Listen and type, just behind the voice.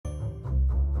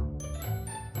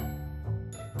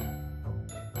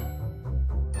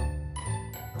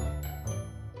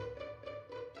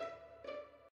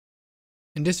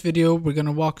In this video, we're going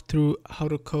to walk through how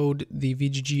to code the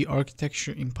VGG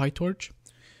architecture in Pytorch,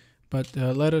 but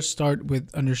let us start with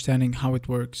understanding how it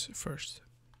works first.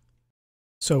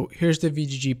 So here's the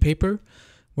VGG paper.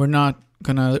 We're not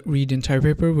going to read the entire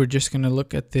paper. We're just going to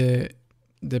look at the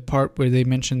part where they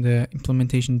mention the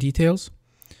implementation details.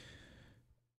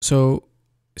 So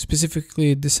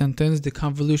specifically this sentence, the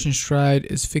convolution stride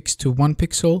is fixed to 1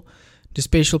 pixel. The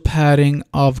spatial padding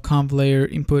of conv layer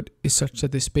input is such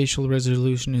that the spatial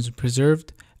resolution is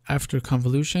preserved after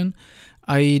convolution,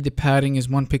 i.e. the padding is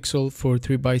 1 pixel for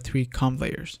 3x3 conv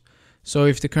layers. So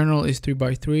if the kernel is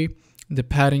 3x3, the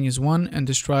padding is 1 and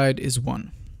the stride is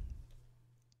 1.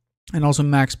 And also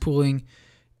max pooling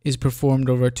is performed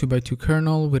over a 2x2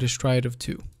 kernel with a stride of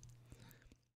 2.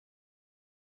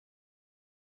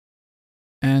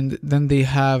 And then they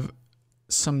have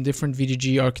some different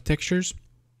VGG architectures.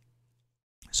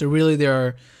 So really there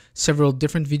are several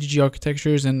different VGG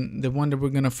architectures, and the one that we're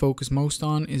going to focus most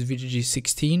on is VGG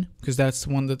 16 because that's the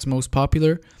one that's most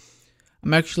popular.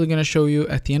 I'm actually going to show you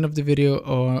at the end of the video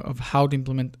of how to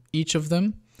implement each of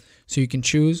them so you can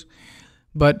choose.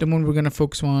 But the one we're going to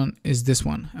focus on is this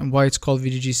one, and why it's called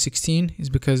VGG 16 is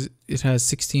because it has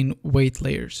 16 weight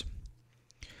layers.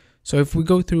 So if we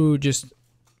go through just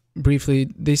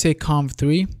briefly, they say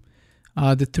conv3.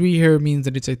 The 3 here means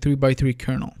that it's a 3x3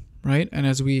 kernel, right? And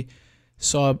as we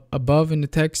saw above in the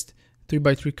text,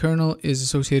 3x3 kernel is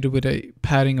associated with a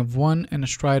padding of 1 and a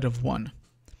stride of 1.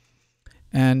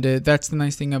 And that's the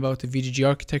nice thing about the VGG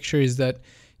architecture, is that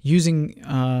using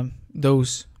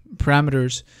those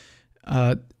parameters,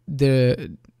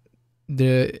 the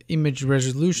image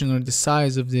resolution or the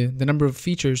size of the number of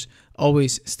features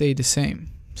always stay the same.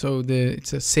 So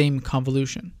it's the same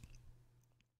convolution.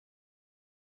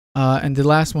 And the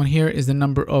last one here is the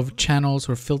number of channels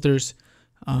or filters.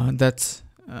 That's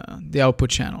the output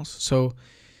channels. So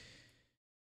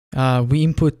we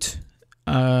input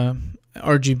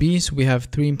RGBs. We have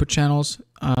 3 input channels.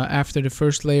 After the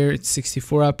first layer, it's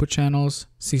 64 output channels,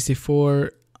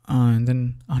 64, and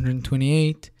then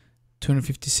 128,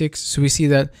 256. So we see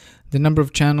that the number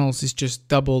of channels is just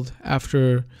doubled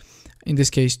after, in this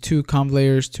case, 2 conv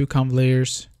layers, 2 conv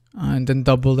layers, and then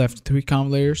doubled after 3 conv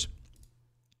layers.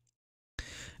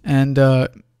 And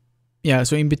yeah,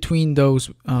 so in between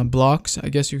those blocks, I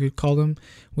guess you could call them,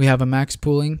 we have a max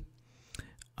pooling.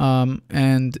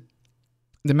 And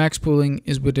the max pooling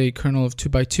is with a kernel of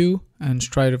 2x2 and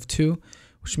stride of 2,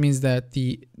 which means that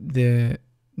the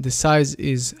size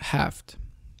is halved.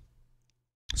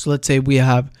 So let's say we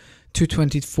have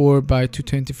 224 by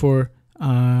 224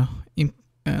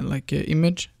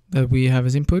 image that we have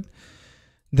as input.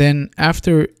 Then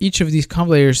after each of these conv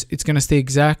layers, it's going to stay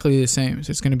exactly the same.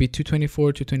 So it's going to be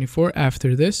 224, 224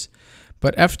 after this.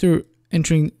 But after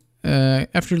entering,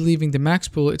 after leaving the max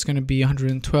pool, it's going to be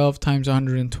 112 times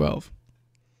 112.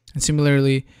 And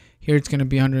similarly, here it's going to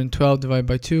be 112 divided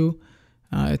by 2,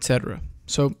 etc.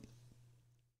 So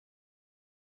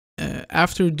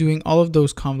after doing all of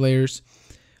those conv layers,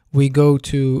 we go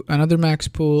to another max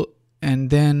pool, and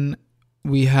then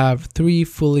we have 3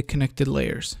 fully connected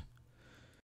layers.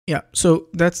 Yeah, so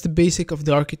that's the basic of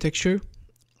the architecture.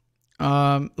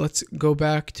 Let's go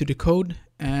back to the code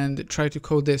and try to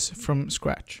code this from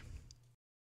scratch.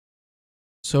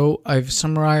 So I've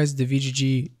summarized the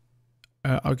VGG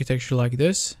architecture like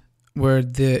this, where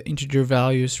the integer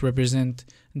values represent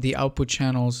the output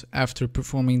channels after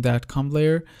performing that conv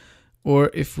layer,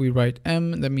 or if we write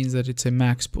M, that means that it's a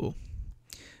max pool.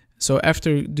 So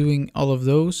after doing all of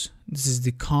those, this is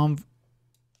the conv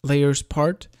layers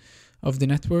part of the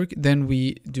network. Then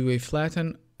we do a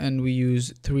flatten and we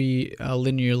use 3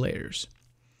 linear layers.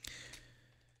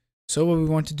 So what we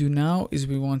want to do now is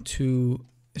we want to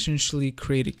essentially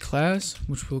create a class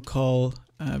which we'll call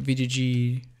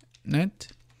VGG net.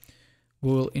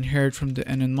 We'll inherit from the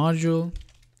NN module.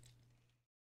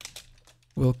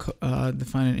 We'll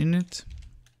define an init.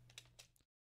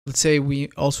 Let's say we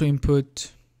also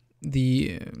input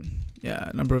the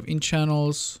number of int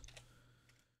channels,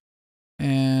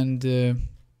 and the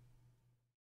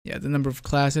number of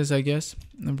classes, I guess,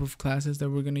 number of classes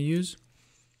that we're going to use.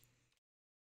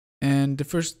 And the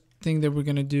first thing that we're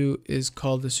going to do is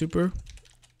call the super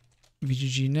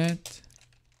VGG net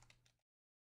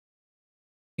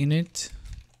init.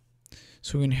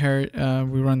 So we inherit,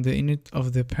 we run the init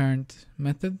of the parent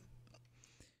method.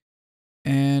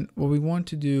 And what we want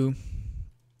to do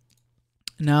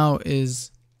now is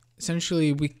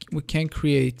essentially we can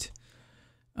create,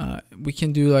 we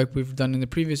can do like we've done in the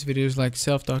previous videos, like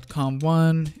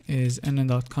self.com1 is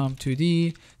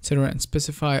nn.com2d, etc., and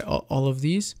specify all of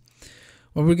these.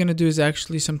 What we're going to do is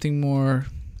actually something more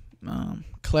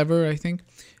clever, I think,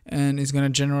 and is going to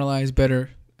generalize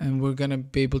better. And we're going to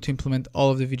be able to implement all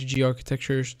of the VGG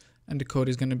architectures, and the code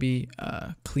is going to be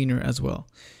cleaner as well.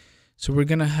 So we're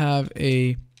going to have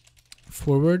a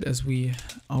forward, as we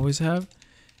always have.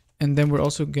 And then we're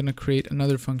also going to create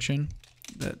another function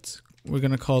that we're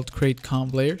going to call it create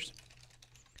conv layers.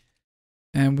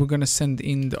 And we're going to send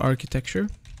in the architecture.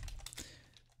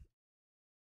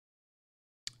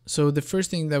 So the first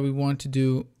thing that we want to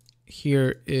do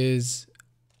here is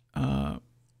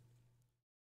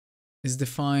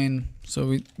define, so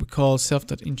we call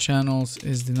self.inChannels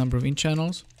is the number of in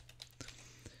channels.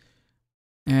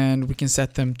 And we can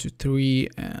set them to 3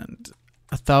 and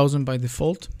 1,000 by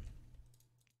default.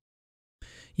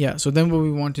 Yeah, so then what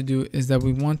we want to do is that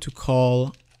we want to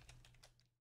call,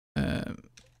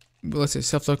 let's say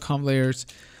self.conv layers.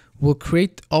 We'll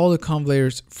create all the conv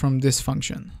layers from this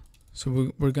function.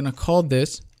 So we're going to call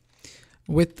this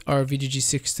with our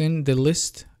VGG16 the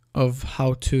list of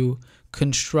how to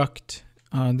construct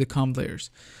the conv layers.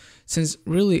 Since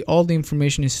really all the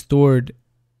information is stored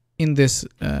in this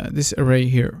this array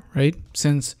here, right?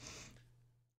 Since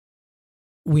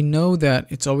we know that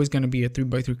it's always going to be a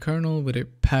 3x3 kernel with a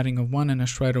padding of 1 and a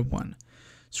stride of 1.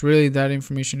 So really that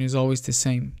information is always the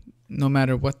same, no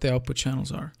matter what the output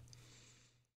channels are.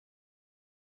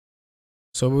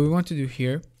 So what we want to do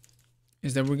here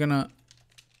is that we're gonna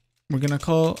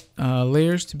call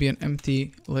layers to be an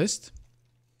empty list.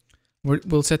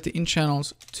 We'll set the in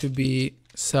channels to be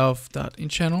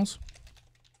self.inChannels,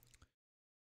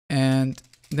 and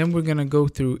then we're gonna go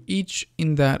through each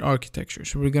in that architecture.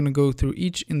 So we're gonna go through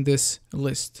each in this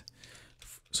list.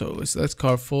 So let's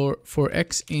call for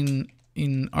x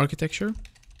in architecture,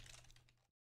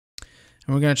 and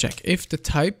we're gonna check if the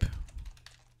type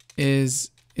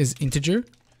is integer.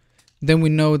 Then we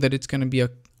know that it's going to be a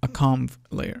conv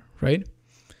layer, right?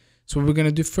 So what we're going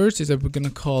to do first is that we're going to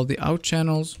call the out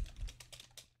channels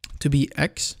to be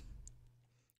x,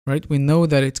 right? We know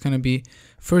that it's going to be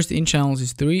first the in channels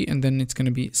is 3, and then it's going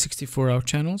to be 64 out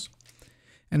channels.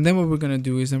 And then what we're going to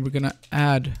do is then we're going to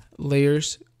add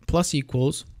layers plus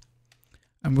equals,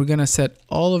 and we're going to set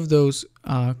all of those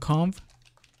conv,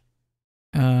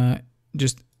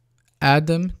 just add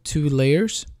them to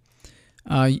layers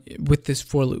with this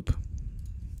for loop.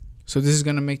 So this is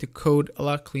going to make the code a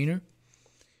lot cleaner.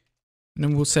 And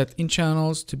then we'll set in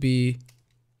channels to be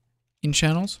in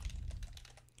channels.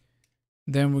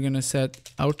 Then we're going to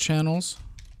set out channels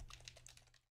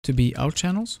to be out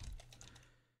channels.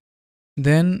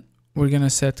 Then we're going to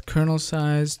set kernel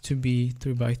size to be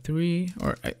 3x3,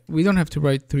 or we don't have to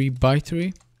write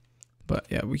 3x3, but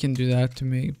yeah, we can do that to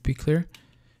be clear.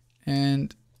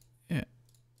 And yeah,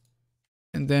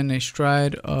 and then a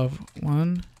stride of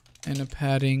 1 and a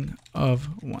padding of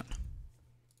 1.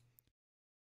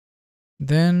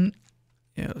 Then,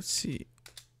 yeah, let's see.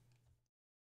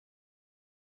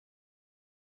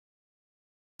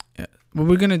 Yeah, what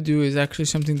we're gonna do is actually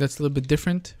something that's a little bit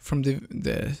different from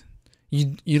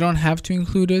you don't have to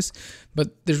include this,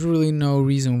 but there's really no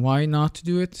reason why not to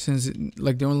do it, since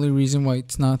like the only reason why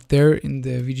it's not there in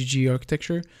the VGG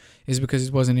architecture is because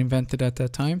it wasn't invented at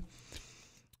that time.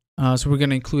 So we're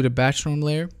gonna include a batch norm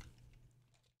layer.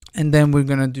 And then we're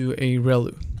gonna do a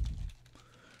relu,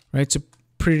 right? So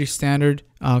pretty standard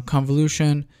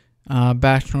convolution,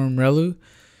 batch norm relu.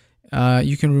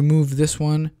 You can remove this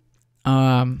one.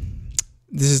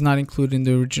 This is not included in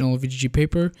the original VGG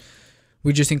paper.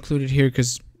 We just include it here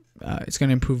because it's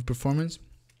gonna improve performance.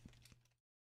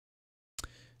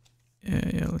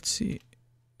 Yeah, let's see.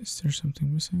 Is there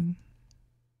something missing?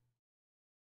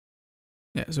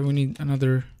 Yeah, so we need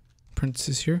another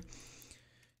parenthesis here.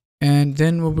 And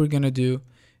then what we're going to do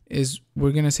is we're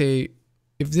going to say,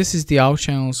 if this is the out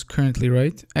channels currently,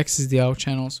 right? X is the out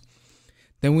channels.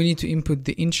 Then we need to input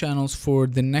the in channels for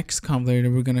the next conv layer that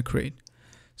we're going to create.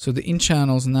 So the in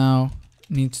channels now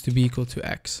needs to be equal to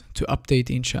X to update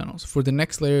the in channels. For the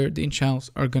next layer, the in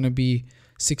channels are going to be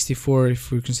 64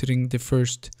 if we're considering the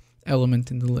first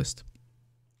element in the list.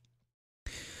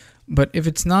 But if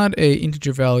it's not a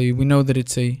integer value, we know that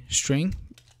it's a string.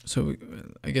 So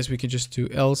I guess we could just do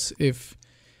else if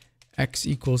x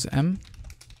equals m.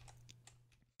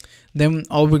 Then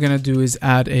all we're gonna do is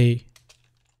add a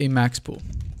max pool.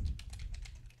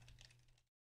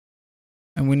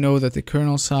 And we know that the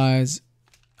kernel size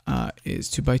is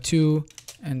 2x2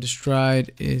 and the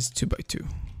stride is 2x2.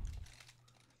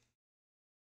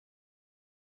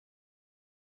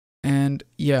 And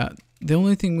yeah, the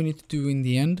only thing we need to do in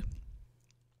the end,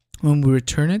 when we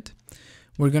return it,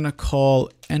 we're gonna call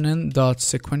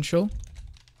nn.sequential,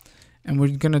 and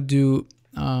we're gonna do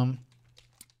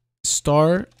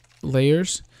star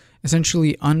layers,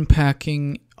 essentially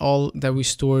unpacking all that we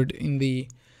stored in the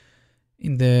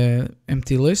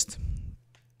empty list.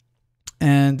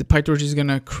 And the Pytorch is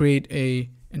gonna create a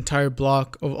entire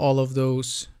block of all of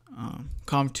those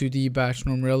conv2d batch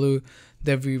norm relu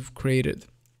that we've created.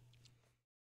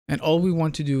 And all we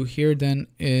want to do here then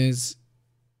is,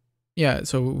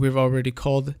 so we've already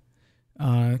called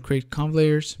create conv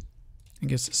layers. I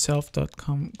guess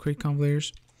self.create conv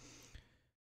layers.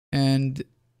 And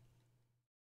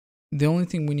the only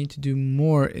thing we need to do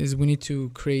more is we need to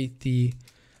create the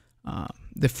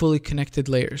fully connected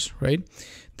layers, right?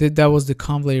 That was the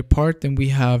conv layer part. Then we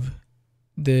have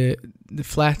the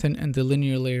flatten and the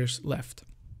linear layers left.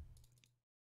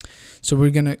 So we're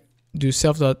gonna do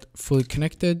self.fully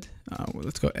connected.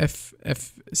 Let's go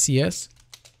fcs,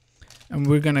 and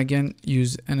we're gonna again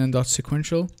use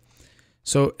nn.sequential.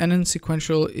 So nn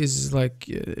sequential is like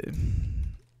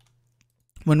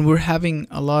when we're using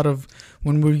a lot of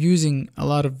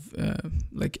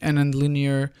like nn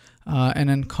linear,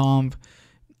 nn conv,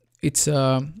 it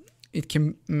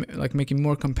can like make it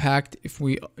more compact if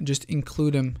we just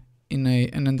include them in a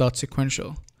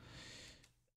nn.sequential.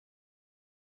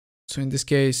 So in this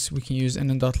case, we can use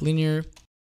nn.linear,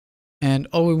 and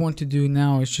all we want to do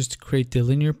now is just to create the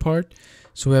linear part.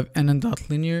 So we have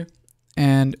nn.linear,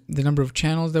 and the number of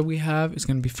channels that we have is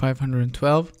going to be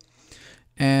 512.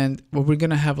 And what we're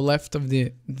going to have left of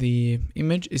the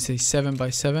image is a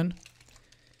 7x7.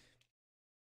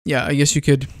 Yeah, I guess we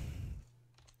could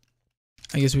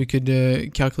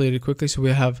calculate it quickly. So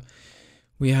we have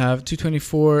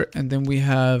 224, and then we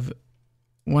have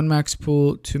 1 max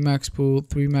pool, 2 max pool,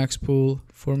 3 max pool,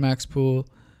 4 max pool,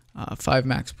 5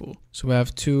 max pool. So we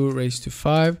have 2 raised to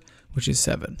 5, which is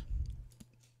 7.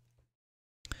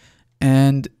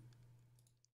 And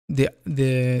the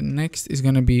next is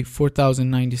going to be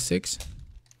 4096.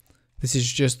 This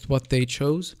is just what they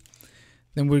chose.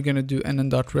 Then we're going to do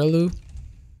nn.relu,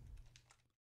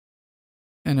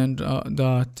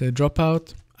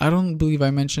 nn.dropout. I don't believe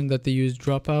I mentioned that they use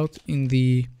dropout in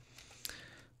the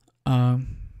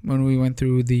when we went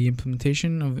through the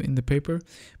implementation in the paper,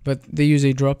 but they use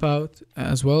a dropout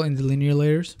as well in the linear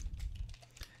layers.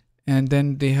 And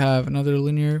then they have another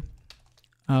linear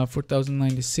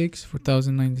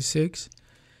 4096,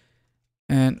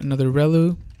 and another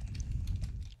relu,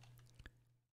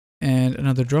 and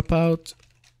another dropout,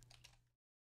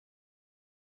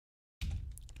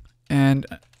 and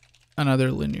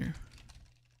another linear.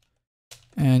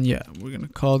 And yeah, we're gonna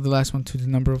call the last one to the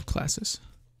number of classes.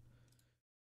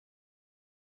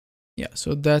 Yeah,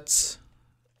 so that's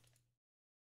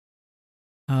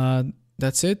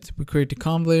it. We create the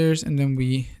conv layers, and then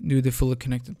we do the fully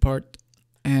connected part,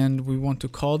 and we want to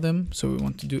call them. So we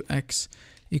want to do x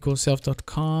equals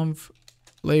self.conv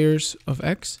layers of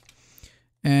x,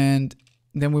 and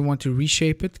then we want to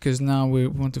reshape it because now we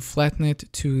want to flatten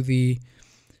it to the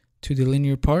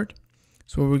linear part.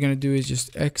 So what we're going to do is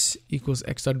just x equals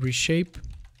x.reshape,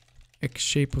 x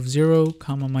shape of 0,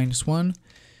 comma -1,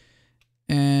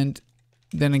 and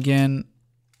then again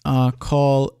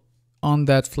call on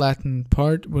that flattened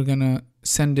part, we're going to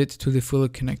send it to the fully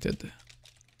connected.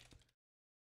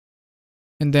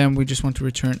 And then we just want to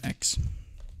return x.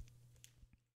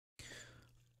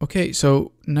 Okay,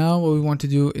 so now what we want to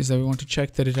do is that we want to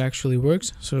check that it actually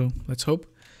works. So let's hope.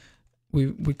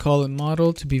 We call a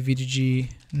model to be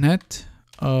VGG net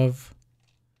of,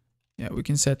 we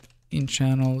can set in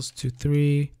channels to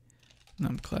 3,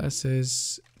 num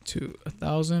classes to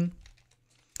 1000,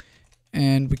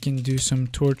 and we can do some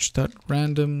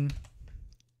torch.random,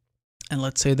 and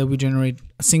let's say that we generate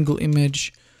a single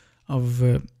image of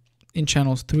in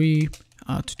channels 3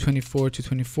 to 24,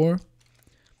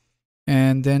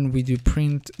 and then we do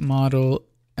print model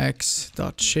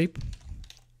x.shape.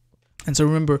 And so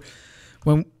remember,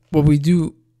 what we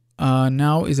do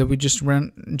now is that we just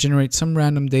generate some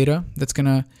random data that's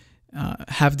gonna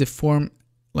have the form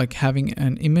like having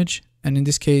an image, and in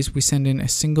this case we send in a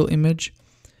single image,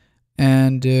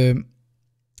 and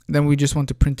then we just want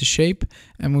to print the shape,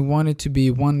 and we want it to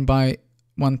be 1 by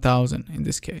 1000 in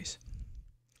this case.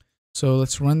 So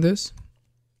let's run this.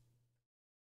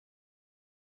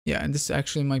 Yeah, and this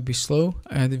actually might be slow.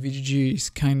 The VGG is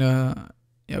kind of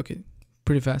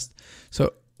pretty fast.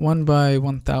 So 1 by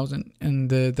 1000, and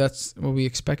that's what we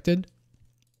expected.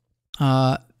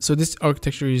 So this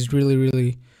architecture is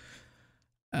really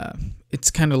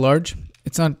it's kind of large.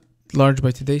 It's not large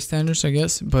by today's standards, I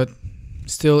guess, but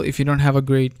still, if you don't have a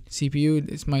great CPU,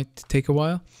 this might take a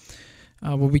while.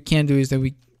 What we can do is that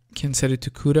we can set it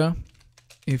to CUDA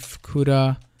if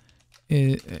CUDA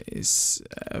is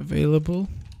available,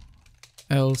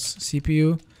 else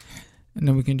CPU, and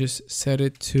then we can just set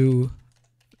it to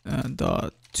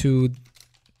dot to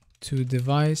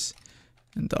device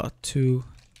and dot to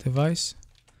device.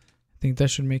 I think that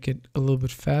should make it a little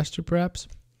bit faster, perhaps.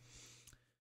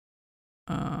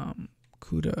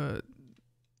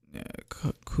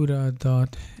 CUDA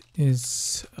dot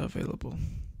is available,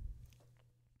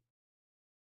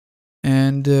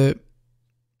 and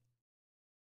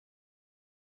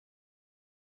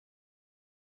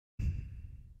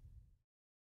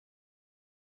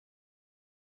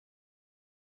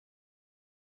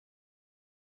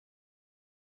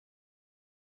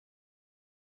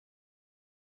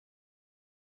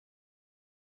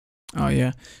oh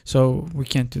yeah, so we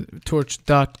can't do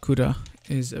torch.CUDA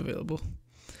is available,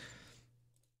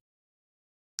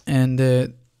 and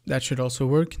that should also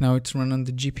work. Now it's run on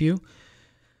the GPU.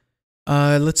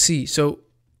 Let's see. So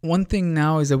one thing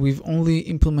now is that we've only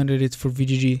implemented it for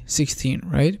VGG 16,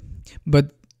 right?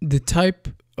 But the type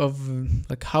of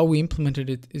like how we implemented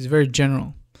it is very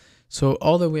general. So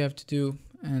all that we have to do,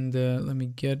 and let me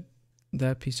get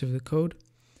that piece of the code,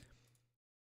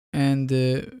 and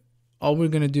all we're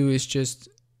going to do is just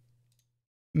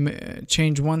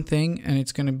change one thing, and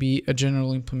it's going to be a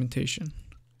general implementation.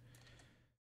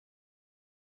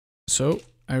 So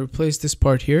I replaced this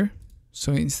part here.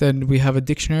 So instead we have a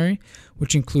dictionary,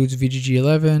 which includes VGG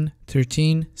 11,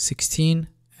 13, 16,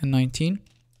 and 19.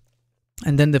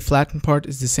 And then the flattened part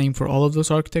is the same for all of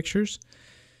those architectures.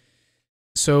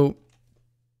 So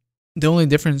the only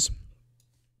difference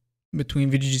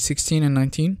between VGG 16 and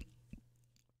 19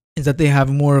 is that they have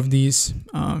more of these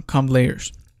comp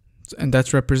layers, and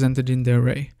that's represented in the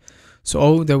array. So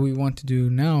all that we want to do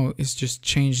now is just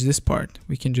change this part.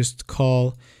 We can just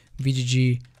call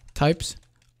VGG types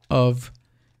of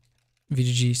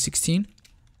VGG 16,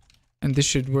 and this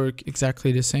should work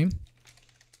exactly the same.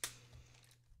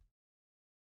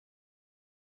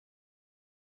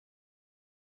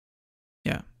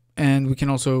 Yeah, and we can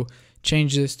also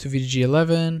change this to VGG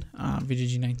 11,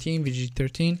 VGG 19, VGG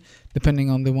 13,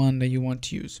 depending on the one that you want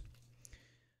to use.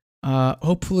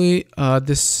 Hopefully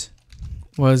this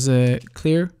was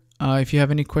clear. If you have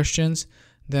any questions,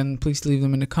 then please leave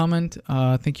them in the comment.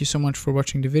 Thank you so much for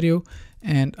watching the video,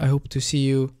 and I hope to see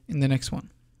you in the next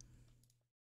one.